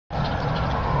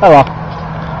Hello.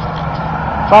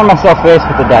 Find myself faced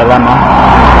with a dilemma.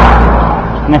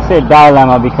 And I say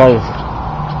dilemma because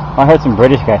I heard some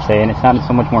British guy say it, and it sounded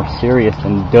so much more serious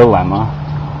than dilemma.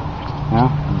 You know?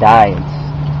 Die.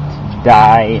 It's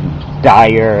die and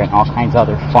dire and all kinds of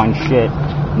other fun shit.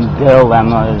 And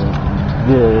dilemma is...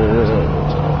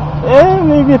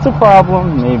 maybe it's a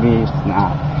problem, maybe it's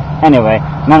not. Anyway,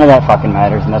 none of that fucking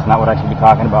matters, and that's not what I should be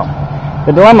talking about.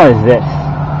 The dilemma is this.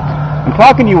 I'm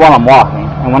talking to you while I'm walking,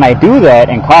 and when I do that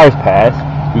and cars pass,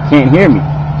 you can't hear me.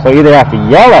 So I either have to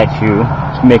yell at you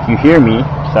to make you hear me,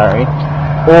 sorry,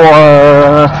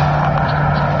 or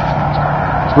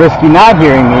risk you not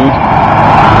hearing me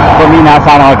for me not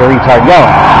sounding like a retard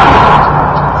yelling.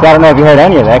 See, I don't know if you heard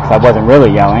any of that, because I wasn't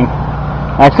really yelling.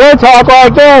 I could talk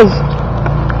like this,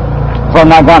 but I'm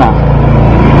not gonna.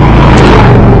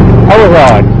 I was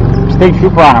a state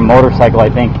trooper on a motorcycle, I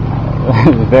think.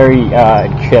 It was very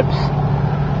chips.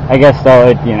 I guess though,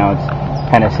 it's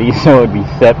Tennessee, so it would be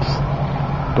sips,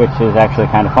 which is actually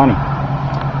kind of funny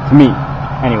to me.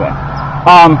 Anyway,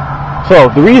 so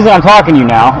the reason I'm talking to you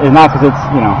now is not because it's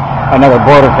another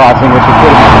border crossing, which is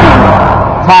pretty much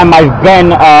the time I've been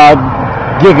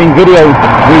giving video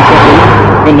recently,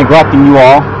 been neglecting you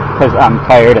all because I'm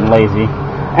tired and lazy.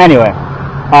 Anyway,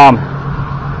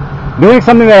 doing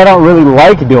something that I don't really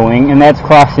like doing, and that's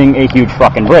crossing a huge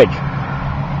fucking bridge.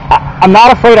 I'm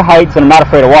not afraid of heights, and I'm not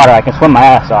afraid of water. I can swim my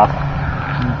ass off.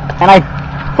 And I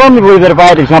firmly believe that if I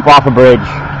had to jump off a bridge,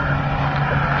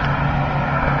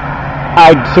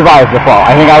 I'd survive the fall.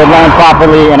 I think I would land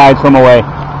properly, and I'd swim away.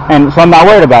 And so I'm not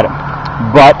worried about it.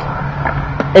 But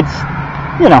it's,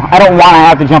 I don't want to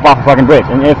have to jump off a fucking bridge.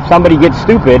 And if somebody gets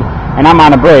stupid, and I'm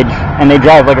on a bridge, and they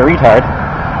drive like a retard,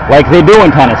 like they do in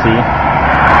Tennessee,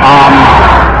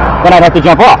 then I'd have to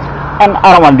jump off. And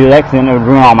I don't want to do that, because then it would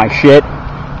ruin all my shit.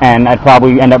 And I'd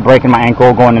probably end up breaking my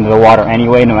ankle going into the water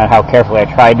anyway, no matter how carefully I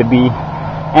tried to be.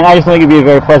 And I just think it'd be a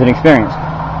very pleasant experience.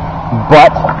 But,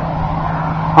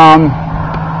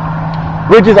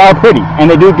 bridges are pretty, and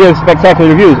they do give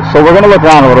spectacular views. So we're going to look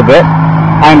around a little bit.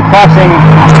 I'm crossing,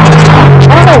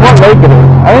 I don't know what lake it is.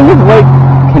 I think it's Lake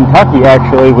Kentucky,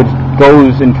 actually, which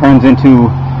goes and turns into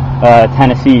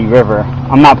Tennessee River.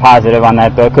 I'm not positive on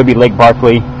that, though. It could be Lake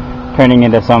Barkley turning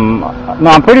into some... No,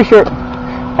 I'm pretty sure...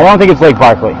 I don't think it's Lake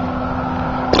Barkley.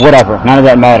 Whatever. None of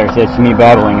that matters. It's me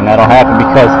babbling, and that'll happen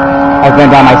because I've been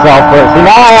by myself first. See,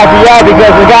 now I have to yell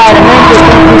because the guy in the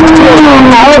Memphis...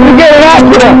 I hope you get an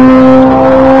accident!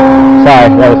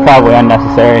 Sorry, that was probably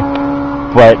unnecessary.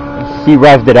 But he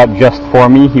revved it up just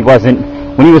for me. He wasn't...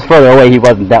 When he was further away, he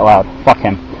wasn't that loud. Fuck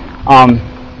him.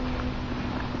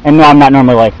 And no, I'm not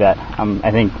normally like that. I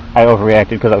think I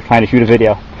overreacted because I was trying to shoot a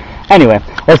video. Anyway,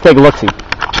 let's take a look-see.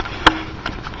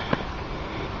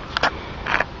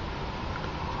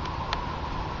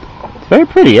 Very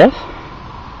pretty, yes?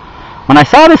 When I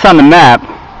saw this on the map,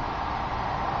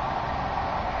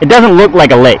 it doesn't look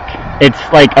like a lake. It's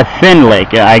like a thin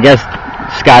lake. I guess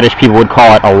Scottish people would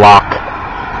call it a loch.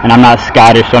 And I'm not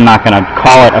Scottish, so I'm not going to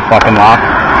call it a fucking loch.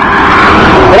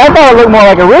 But I thought it looked more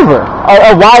like a river.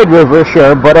 A wide river,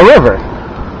 sure, but a river.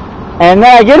 And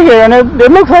then I get here, and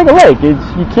it looks like a lake. You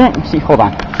can't see... Hold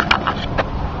on.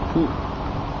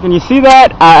 Can you see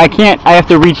that? I can't... I have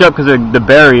to reach up because of the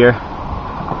barrier.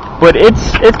 But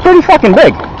it's pretty fucking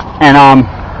big, and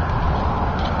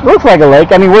it looks like a lake.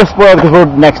 I mean, we're spoiled because we're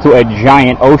next to a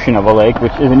giant ocean of a lake,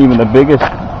 which isn't even the biggest.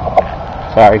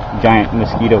 Sorry, giant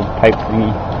mosquito pipe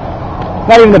thingy.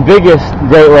 Not even the biggest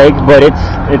Great Lake, but it's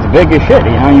big as shit.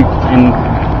 And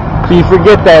so you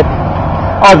forget that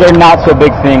other not so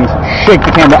big things. Shake the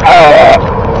camera.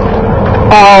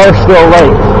 Are still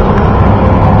lakes.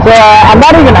 So I'm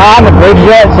not even on the bridge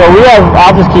yet. So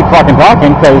I'll just keep fucking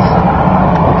talking because.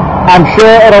 I'm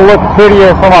sure it'll look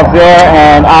prettier from up there,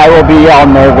 and I will be all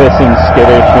nervous and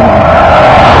skittish, and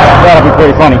that'll be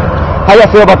pretty funny. How y'all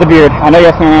feel about the beard? I know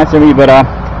y'all can't answer me, but I'm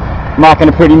rocking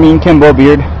a pretty mean Kimbo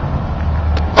beard.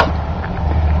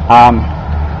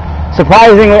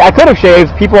 Surprisingly, I could have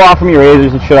shaved. People offer me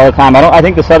razors and shit all the time. I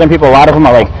think the Southern people, a lot of them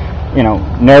are like,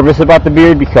 nervous about the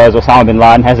beard because Osama bin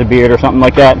Laden has a beard or something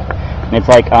like that, and it's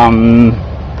like,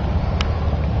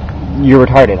 you're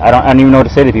retarded. I don't even know what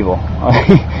to say to people.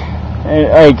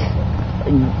 Like,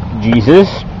 Jesus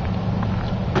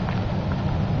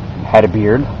had a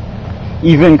beard.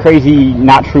 Even crazy,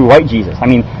 not true white Jesus. I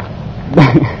mean,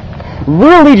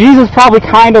 really, Jesus probably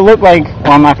kind of looked like,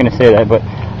 well, I'm not going to say that, but,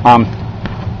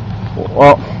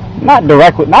 well,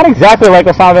 not exactly like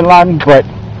Osama bin Laden, but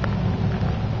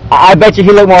I bet you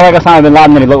he looked more like Osama bin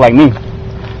Laden than he looked like me.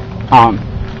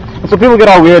 So people get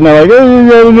all weird and they're like, oh, you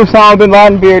got an Osama bin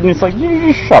Laden beard, and it's like,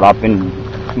 you just shut up and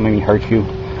let me hurt you.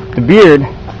 The beard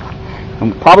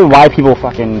And probably why people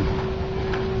fucking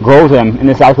grow them in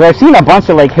the South. Because I've seen a bunch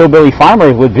of like hillbilly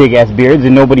farmers with big ass beards,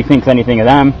 and nobody thinks anything of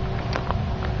them.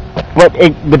 But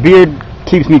the beard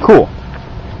keeps me cool.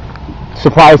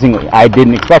 Surprisingly, I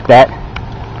didn't expect that.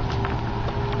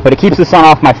 But it keeps the sun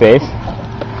off my face,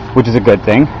 which is a good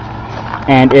thing.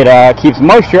 And it keeps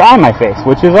moisture on my face,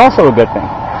 which is also a good thing.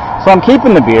 So I'm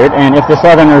keeping the beard, and if the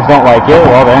Southerners don't like it,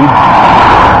 well then,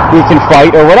 we can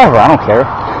fight or whatever, I don't care.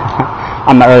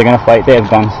 I'm not really going to fight, they have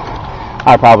guns.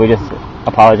 I'll probably just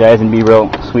apologize and be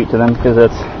real sweet to them, because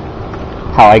that's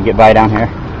how I get by down here.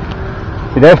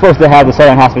 So they're supposed to have the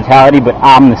Southern hospitality, but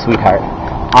I'm the sweetheart.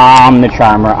 I'm the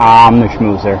charmer, I'm the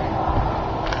schmoozer.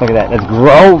 Look at that, that's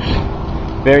gross.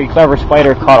 Very clever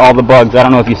spider, caught all the bugs. I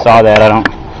don't know if you saw that, I don't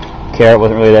care, it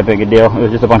wasn't really that big a deal. It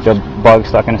was just a bunch of bugs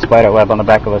stuck in a spider web on the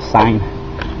back of a sign.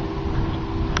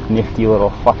 Nifty little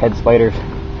fuckhead spiders.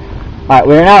 Alright,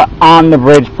 we're now on the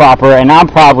bridge proper, and I'm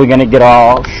probably going to get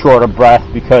all short of breath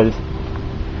because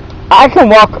I can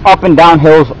walk up and down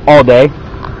hills all day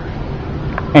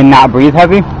and not breathe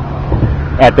heavy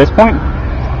at this point.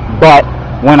 But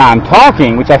when I'm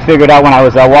talking, which I figured out when I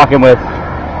was walking with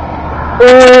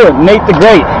Nate the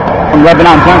Great from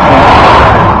Lebanon Junction,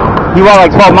 he walked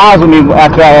like 12 miles with me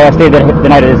after I stayed the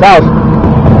night at his house.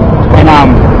 And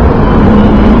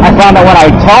I found that when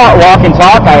I walk and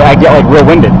talk, I get like real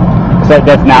winded. So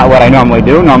that's not what I normally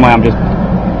do. Normally I'm just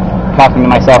talking to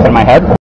myself in my head.